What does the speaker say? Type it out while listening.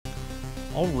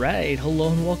Alright,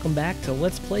 hello and welcome back to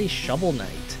Let's Play Shovel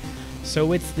Knight.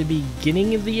 So it's the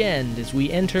beginning of the end as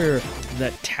we enter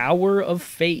the Tower of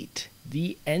Fate,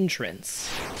 the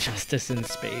entrance. Justice in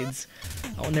spades.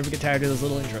 I'll never get tired of those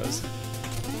little intros.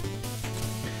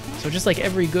 So just like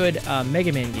every good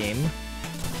Mega Man game...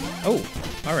 Oh,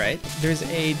 alright. There's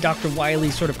a Dr. Wily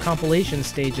sort of compilation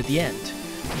stage at the end,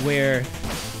 where...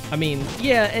 I mean,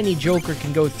 yeah, any Joker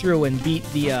can go through and beat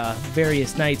the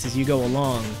various knights as you go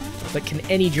along, but can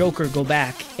any Joker go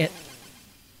back and...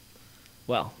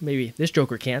 Well, maybe this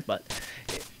Joker can't, but...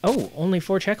 Oh, only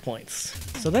 4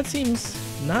 checkpoints. So that seems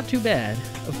not too bad.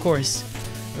 Of course,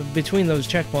 between those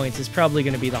checkpoints is probably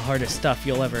going to be the hardest stuff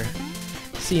you'll ever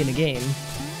see in a game.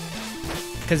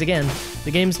 Because again,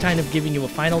 the game's kind of giving you a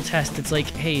final test. It's like,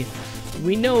 hey,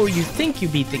 we know you think you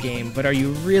beat the game, but are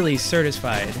you really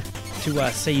certified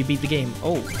to say you beat the game?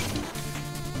 Oh.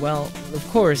 Well, of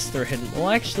course they're hidden. Well,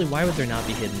 actually, why would there not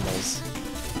be hidden moles?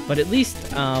 But at least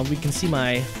we can see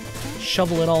my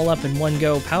shovel it all up in one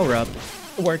go power-up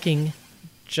working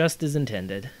just as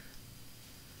intended.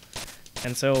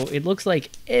 And so it looks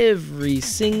like every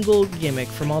single gimmick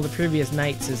from all the previous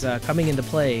nights is coming into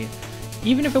play,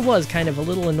 even if it was kind of a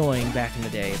little annoying back in the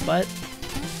day. But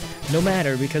no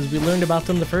matter, because we learned about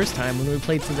them the first time when we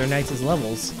played through their knights'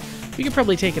 levels, we could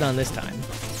probably take it on this time.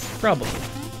 Probably.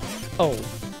 Oh.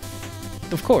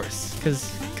 Of course,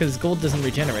 because gold doesn't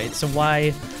regenerate, so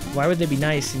why would they be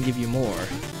nice and give you more?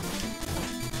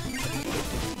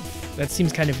 That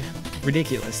seems kind of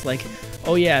ridiculous. Like,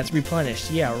 oh yeah, it's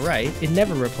replenished. Yeah, right. It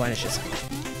never replenishes.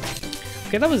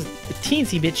 Okay, that was a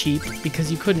teensy bit cheap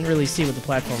because you couldn't really see what the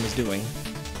platform was doing.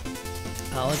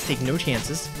 Let's take no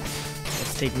chances.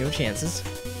 Let's take no chances.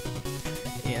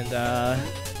 And,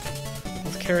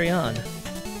 let's carry on.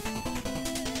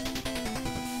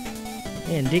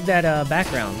 And dig that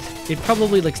background. It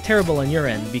probably looks terrible on your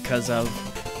end because of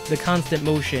the constant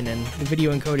motion and the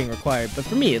video encoding required, but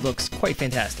for me it looks quite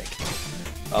fantastic.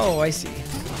 Oh, I see.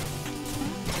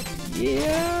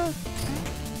 Yeah?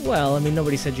 Well, I mean,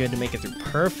 nobody said you had to make it through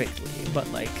perfectly, but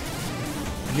like,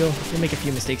 you'll make a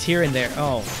few mistakes here and there.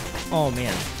 Oh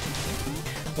man.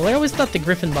 Well, I always thought the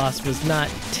Griffin boss was not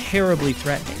terribly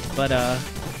threatening, but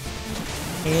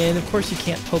and of course you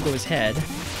can't pogo his head.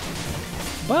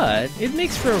 But it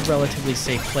makes for a relatively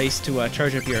safe place to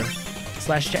charge up your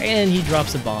slash and he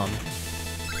drops a bomb.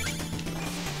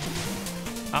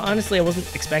 Honestly, I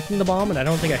wasn't expecting the bomb, and I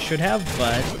don't think I should have,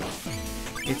 but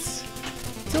it's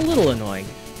a little annoying.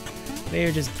 They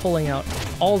are just pulling out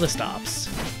all the stops.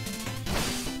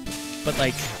 But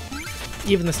like,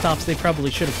 even the stops they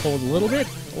probably should have pulled a little bit?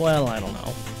 Well, I don't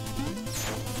know.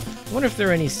 I wonder if there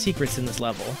are any secrets in this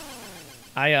level.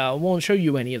 I won't show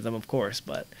you any of them, of course,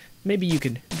 but maybe you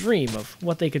could dream of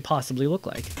what they could possibly look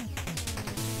like.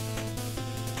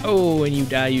 Oh, and you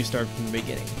die, you start from the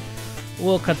beginning.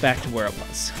 We'll cut back to where it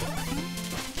was.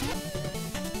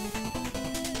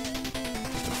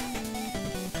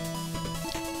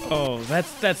 Oh,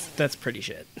 that's pretty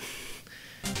shit.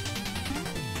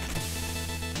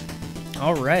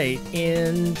 Alright,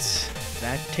 and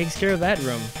that takes care of that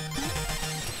room.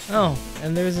 Oh,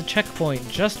 and there's a checkpoint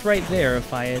just right there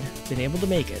if I had been able to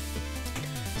make it.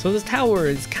 So this tower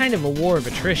is kind of a war of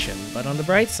attrition, but on the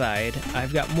bright side,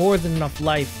 I've got more than enough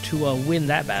life to win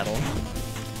that battle.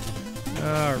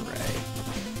 Alright.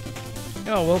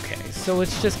 Oh, okay. So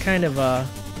it's just kind of,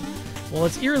 well,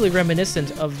 it's eerily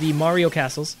reminiscent of the Mario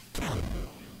castles.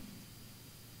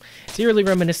 It's eerily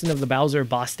reminiscent of the Bowser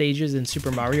boss stages in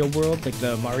Super Mario World, like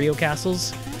the Mario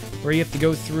castles, where you have to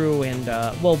go through and,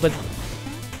 well, but,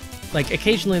 like,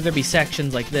 occasionally there'll be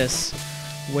sections like this,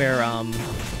 where,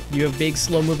 you have big,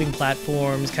 slow-moving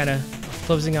platforms, kind of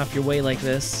closing off your way like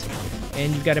this,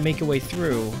 and you've got to make your way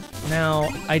through. Now,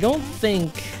 I don't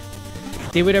think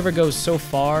they would ever go so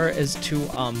far as to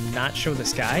not show the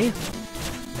sky,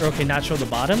 or okay, not show the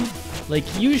bottom. Like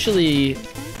usually,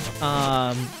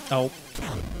 oh,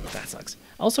 that sucks.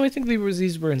 Also, I think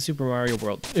these were in Super Mario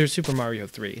World or Super Mario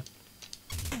 3,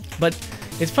 but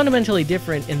it's fundamentally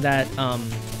different in that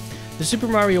the Super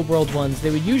Mario World ones, they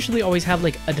would usually always have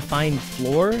like a defined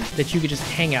floor that you could just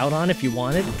hang out on if you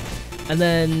wanted, and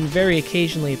then very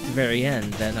occasionally at the very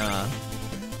end, then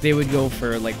they would go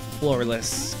for like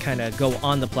floorless, kind of go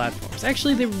on the platforms.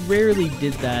 Actually, they rarely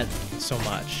did that so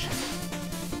much.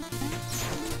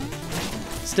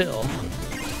 Still.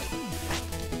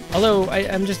 Although,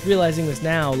 I'm just realizing this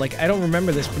now, like, I don't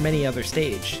remember this from any other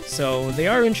stage, so they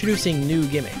are introducing new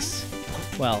gimmicks.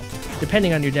 Well,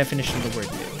 depending on your definition of the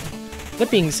word new. That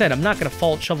being said, I'm not gonna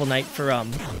fault Shovel Knight for,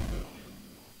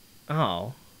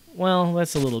 oh. Well,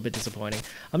 that's a little bit disappointing.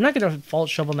 I'm not gonna fault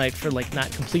Shovel Knight for, like,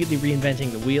 not completely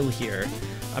reinventing the wheel here.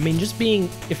 I mean, just being...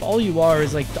 If all you are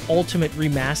is, like, the ultimate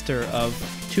remaster of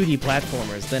 2D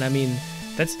platformers, then, I mean,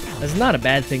 that's not a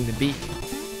bad thing to be.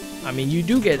 I mean, you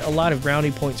do get a lot of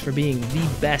brownie points for being the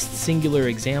best singular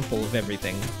example of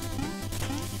everything.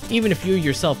 Even if you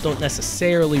yourself don't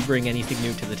necessarily bring anything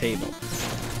new to the table.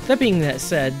 That being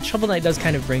said, Shovel Knight does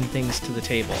kind of bring things to the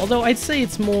table. Although I'd say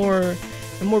it more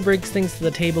brings things to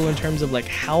the table in terms of like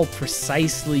how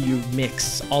precisely you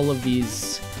mix all of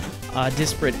these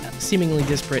seemingly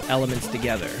disparate elements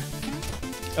together.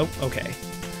 Oh, okay.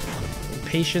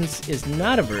 Patience is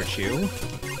not a virtue,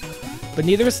 but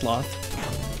neither is sloth.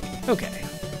 Okay.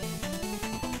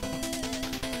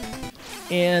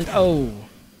 And, oh.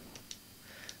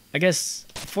 I guess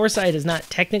foresight is not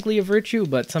technically a virtue,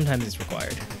 but sometimes it's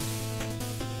required.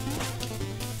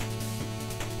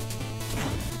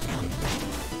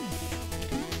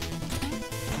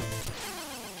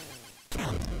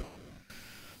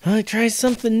 Well, try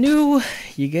something new,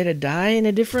 you gotta die in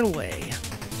a different way.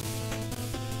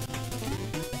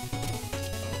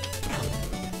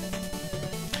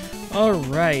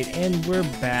 Alright, and we're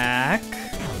back.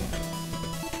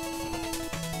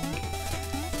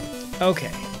 Okay,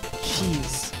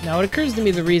 jeez. Now it occurs to me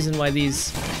the reason why these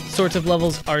sorts of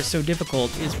levels are so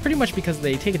difficult is pretty much because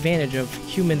they take advantage of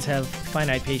humans have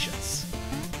finite patience.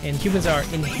 And humans are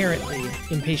inherently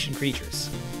impatient creatures.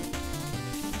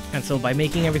 And so by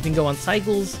making everything go on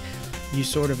cycles, you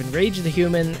sort of enrage the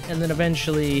human, and then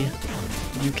eventually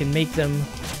you can make them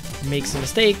make some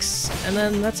mistakes, and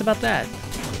then that's about that.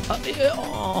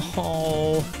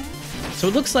 Oh. So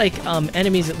it looks like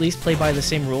enemies at least play by the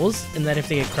same rules, in that if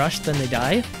they get crushed, then they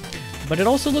die. But it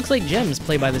also looks like gems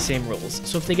play by the same rules,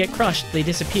 so if they get crushed, they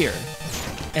disappear.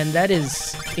 And that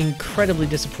is incredibly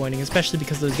disappointing, especially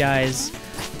because those guys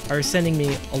are sending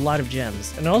me a lot of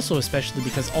gems. And also especially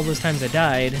because all those times I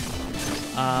died,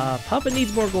 Papa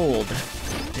needs more gold.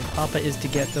 And Papa is to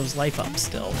get those life ups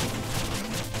still.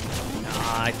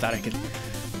 I thought I could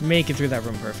make it through that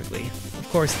room perfectly. Of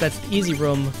course, that's the easy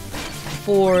room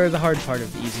for the hard part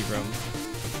of the easy room.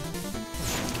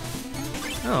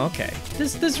 Oh, okay.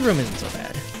 This room isn't so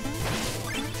bad.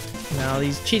 Now,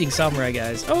 these cheating samurai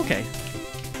guys. Oh, okay.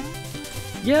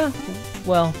 Yeah,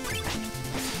 well...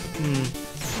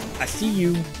 I see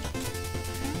you.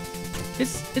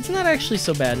 It's not actually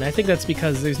so bad, and I think that's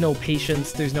because there's no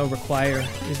patience, there's no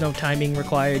timing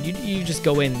required. You just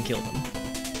go in and kill them.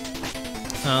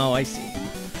 Oh, I see.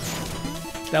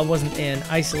 That wasn't an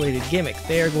isolated gimmick.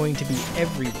 They are going to be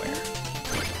everywhere.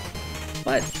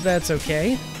 But that's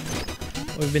okay.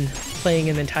 We've been playing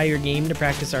an entire game to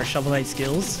practice our Shovel Knight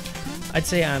skills. I'd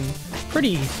say I'm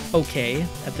pretty okay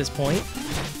at this point.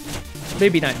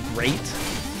 Maybe not great.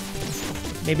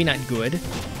 Maybe not good,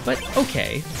 but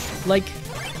okay. Like,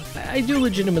 I do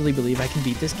legitimately believe I can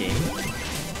beat this game.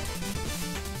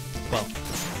 Well,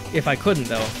 if I couldn't,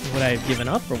 though, would I have given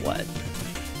up or what?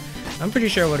 I'm pretty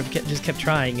sure I would have just kept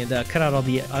trying and cut out all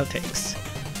the outtakes.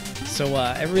 So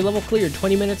every level cleared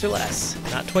 20 minutes or less.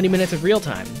 Not 20 minutes of real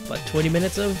time, but 20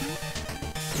 minutes of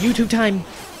YouTube time.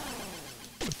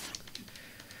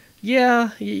 Yeah,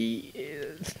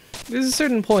 there's a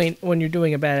certain point when you're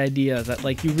doing a bad idea that,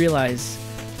 like, you realize,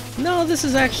 no, this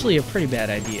is actually a pretty bad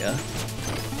idea.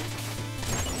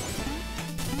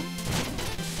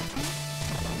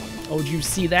 Oh, did you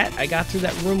see that? I got through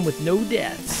that room with no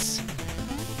deaths.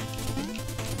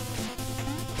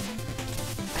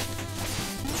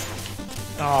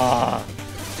 Ah.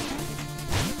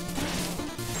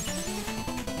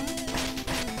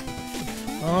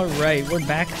 Alright, we're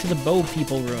back to the bow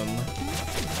people room.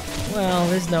 Well,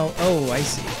 there's no... Oh, I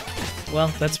see. Well,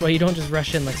 that's why you don't just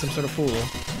rush in like some sort of fool.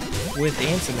 With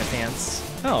ants in the pants.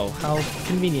 Oh, how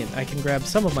convenient. I can grab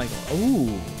some of my gold.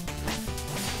 Ooh.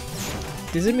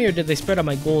 Does it mean, or did they spread out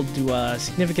my gold to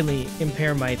significantly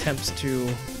impair my attempts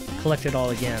to collect it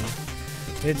all again?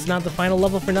 It's not the final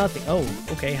level for nothing. Oh,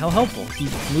 okay, how helpful. He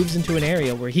moves into an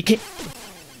area where he can't...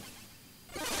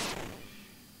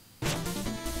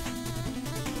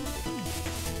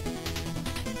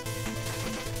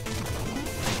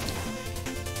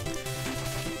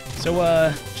 So,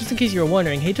 just in case you were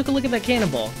wondering, hey, took a look at that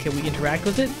cannonball. Can we interact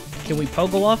with it? Can we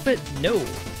pogo off it? No,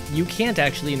 you can't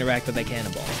actually interact with that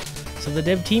cannonball. So the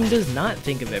dev team does not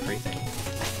think of everything.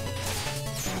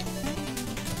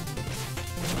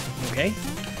 Okay.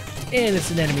 And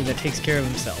it's an enemy that takes care of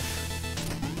himself.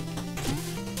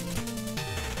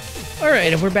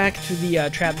 Alright, and we're back to the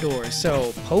trapdoor.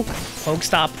 So, poke,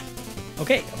 stop.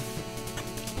 Okay.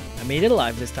 I made it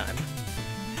alive this time.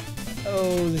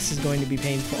 Oh, this is going to be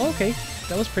painful. Okay,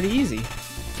 that was pretty easy.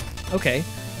 Okay,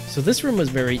 So this room was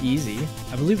very easy.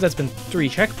 I believe that's been 3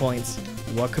 checkpoints.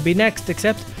 What could be next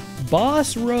except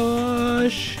boss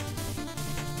rush?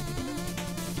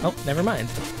 Oh, never mind.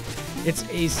 It's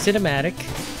a cinematic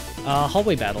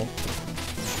hallway battle.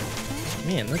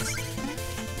 Man, that's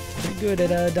pretty good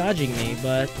at dodging me,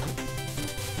 but...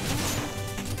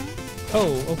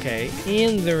 Oh, okay.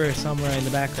 And there are samurai in the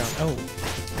background. Oh.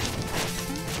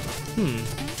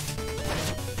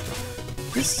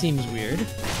 This seems weird.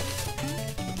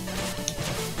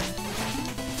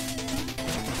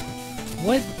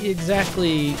 What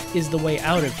exactly is the way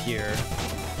out of here?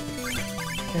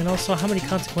 And also, how many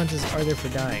consequences are there for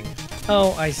dying?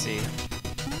 Oh, I see.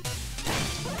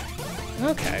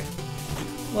 Okay.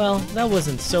 Well, that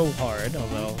wasn't so hard,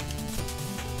 although...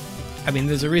 I mean,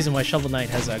 there's a reason why Shovel Knight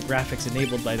has graphics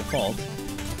enabled by default.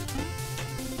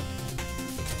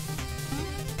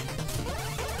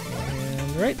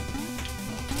 And right.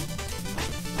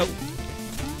 Oh.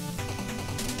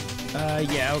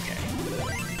 Yeah, okay.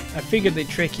 I figured they'd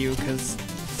trick you, because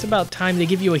it's about time they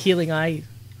give you a healing eye.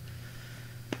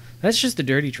 That's just a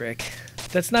dirty trick.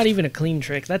 That's not even a clean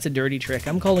trick, that's a dirty trick.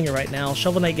 I'm calling it right now.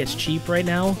 Shovel Knight gets cheap right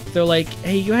now. They're like,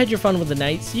 hey, you had your fun with the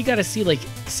knights. You gotta see like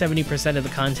 70% of the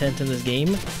content in this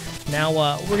game. Now,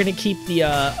 we're gonna keep the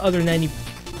other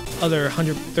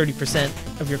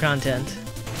 130% of your content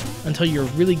until you're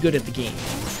really good at the game.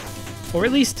 Or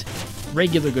at least,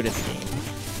 regular good at the game.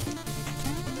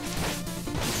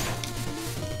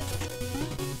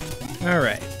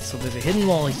 Alright, so there's a hidden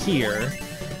wall here.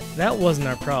 That wasn't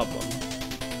our problem.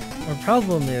 Our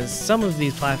problem is some of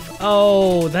these platforms...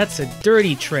 Oh, that's a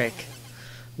dirty trick.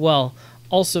 Well,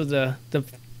 also the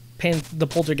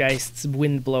poltergeist's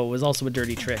wind blow was also a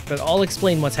dirty trick, but I'll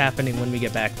explain what's happening when we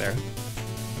get back there.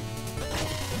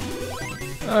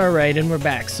 Alright, and we're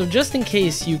back. So just in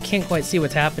case you can't quite see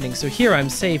what's happening, so here I'm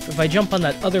safe. If I jump on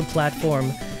that other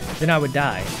platform, then I would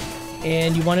die.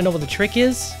 And you want to know what the trick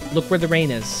is? Look where the rain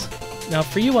is. Now,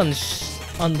 for you on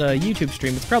the YouTube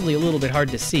stream, it's probably a little bit hard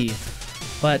to see,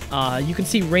 but you can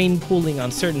see rain pooling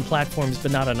on certain platforms,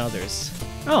 but not on others.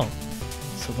 Oh,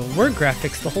 so the word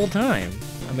graphics the whole time.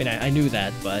 I mean, I knew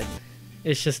that, but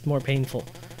it's just more painful.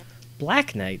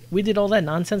 Black Knight? We did all that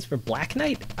nonsense for Black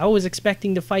Knight? I was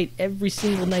expecting to fight every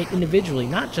single knight individually,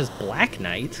 not just Black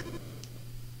Knight.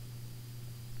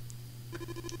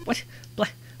 What?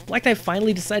 Black Knight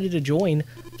finally decided to join.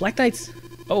 Black Knight's...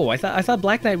 Oh, I thought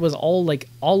Black Knight was all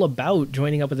about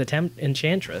joining up with the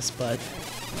Enchantress, but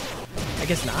I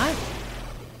guess not.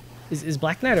 Is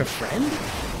Black Knight a friend?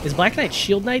 Is Black Knight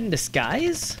Shield Knight in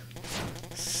disguise?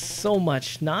 So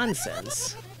much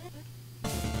nonsense.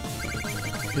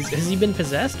 Has he been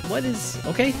possessed? What is...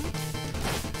 Okay.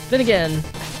 Then again,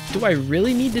 do I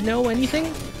really need to know anything?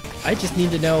 I just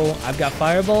need to know I've got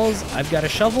fireballs, I've got a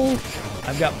shovel,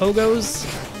 I've got pogos,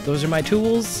 those are my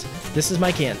tools, this is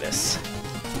my canvas.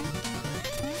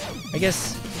 I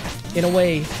guess, in a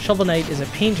way, Shovel Knight is a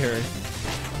painter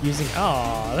using...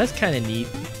 Aw, that's kind of neat.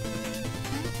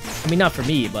 I mean, not for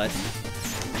me, but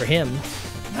for him.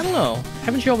 I don't know.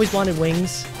 Haven't you always wanted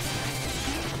wings?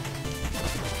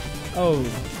 Oh.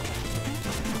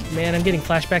 Man, I'm getting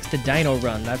flashbacks to Dino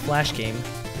Run, that Flash game.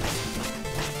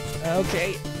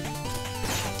 Okay.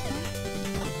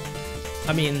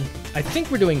 I mean, I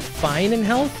think we're doing fine in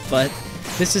health, but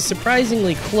this is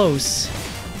surprisingly close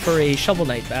for a Shovel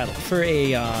Knight battle, for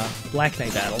a Black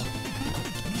Knight battle.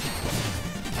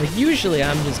 Like, usually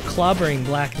I'm just clobbering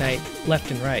Black Knight left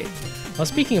and right. Well,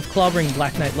 speaking of clobbering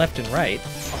Black Knight left and right...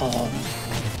 Oh.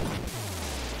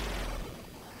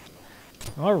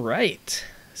 Alright.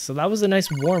 So that was a nice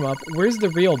warm-up. Where's the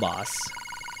real boss?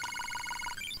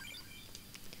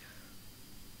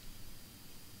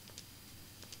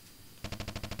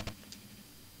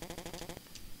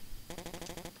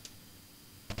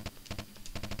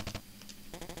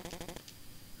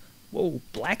 Whoa,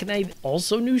 Black Knight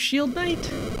also knew Shield Knight?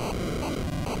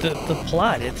 The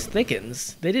plot, it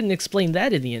thickens. They didn't explain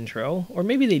that in the intro, or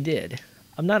maybe they did.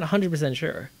 I'm not 100%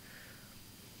 sure.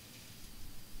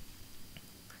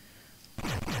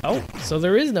 Oh, so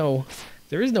there is no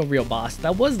real boss.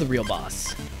 That was the real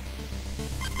boss.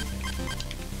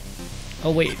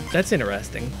 Oh wait, that's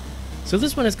interesting. So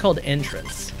this one is called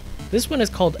Entrance. This one is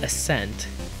called Ascent.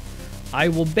 I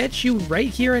will bet you right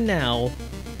here and now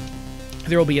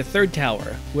there will be a third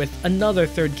tower with another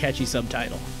third catchy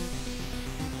subtitle.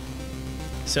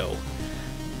 So,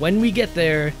 when we get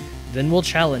there, then we'll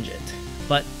challenge it.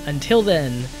 But until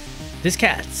then, this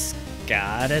cat's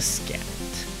gotta scat.